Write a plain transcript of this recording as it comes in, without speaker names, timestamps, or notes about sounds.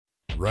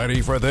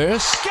Ready for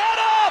this? Get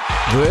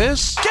up!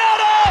 This? Get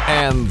up!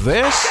 And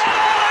this? Get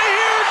out of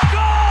here!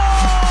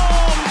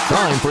 Go!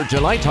 Time for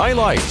tonight's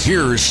highlights.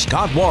 Here's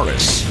Scott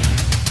Warras.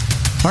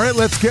 All right,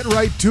 let's get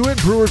right to it.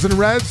 Brewers and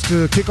Reds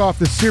to kick off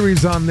the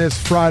series on this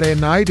Friday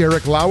night.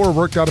 Eric Lauer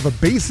worked out of a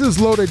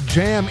bases-loaded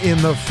jam in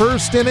the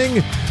first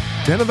inning.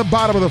 Then at the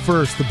bottom of the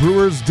first, the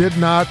Brewers did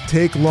not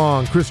take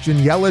long. Christian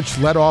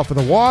Yelich led off with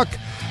a walk.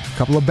 A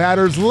couple of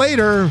batters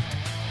later,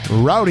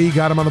 Rowdy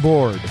got him on the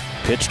board.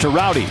 Pitch to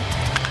Rowdy.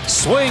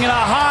 Swing and a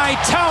high,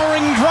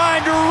 towering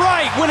drive to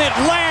right. When it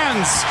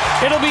lands,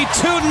 it'll be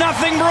 2-0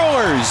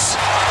 Brewers.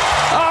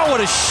 Oh,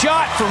 what a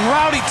shot from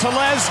Rowdy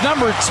Tellez,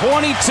 number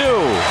 22.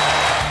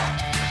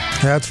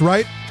 That's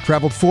right.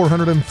 Traveled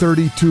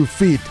 432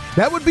 feet.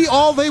 That would be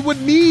all they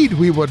would need,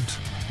 we would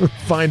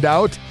find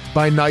out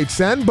by night's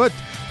end, but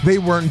they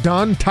weren't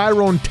done.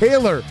 Tyrone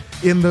Taylor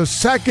in the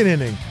second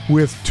inning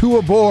with 2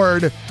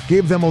 aboard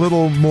gave them a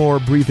little more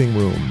breathing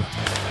room.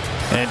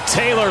 And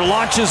Taylor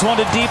launches one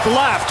to deep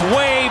left,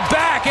 way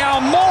back.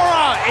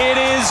 Almora, it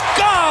is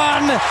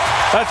gone.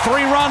 A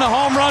 3-run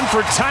home run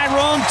for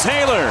Tyrone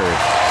Taylor.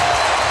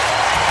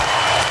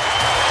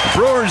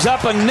 Brewers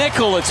up a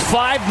nickel. It's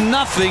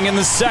 5-0 in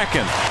the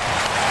second.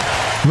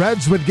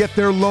 Reds would get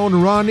their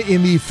lone run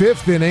in the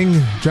 5th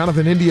inning.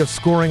 Jonathan India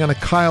scoring on a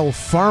Kyle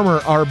Farmer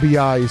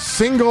RBI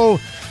single.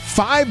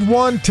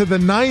 5-1 to the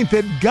 9th.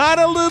 It got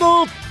a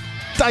little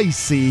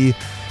dicey.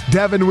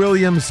 Devin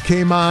Williams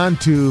came on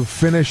to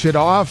finish it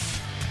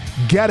off,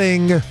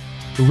 getting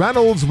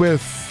Reynolds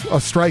with a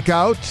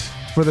strikeout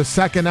for the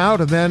second out,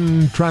 and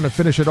then trying to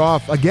finish it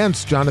off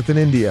against Jonathan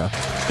India.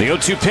 The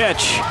 0-2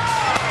 pitch.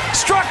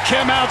 Struck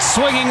him out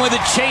swinging with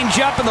a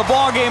changeup, and the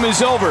ball game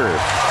is over.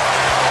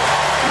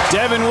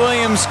 Devin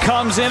Williams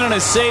comes in a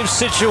safe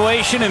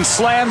situation and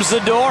slams the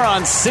door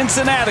on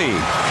Cincinnati.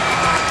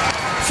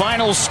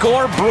 Final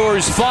score,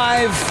 Brewers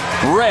 5,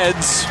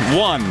 Reds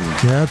 1.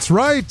 That's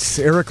right.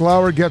 Eric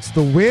Lauer gets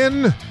the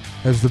win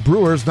as the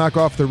Brewers knock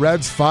off the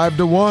Reds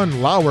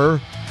 5-1. Lauer,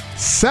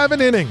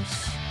 7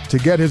 innings to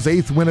get his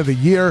 8th win of the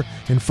year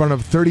in front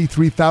of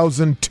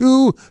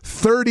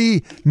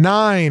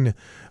 33,239.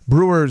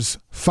 Brewers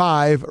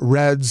 5,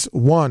 Reds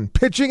 1.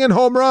 Pitching and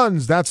home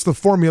runs, that's the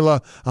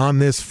formula on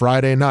this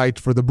Friday night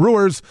for the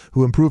Brewers,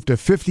 who improved to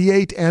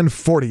 58 and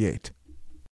 48.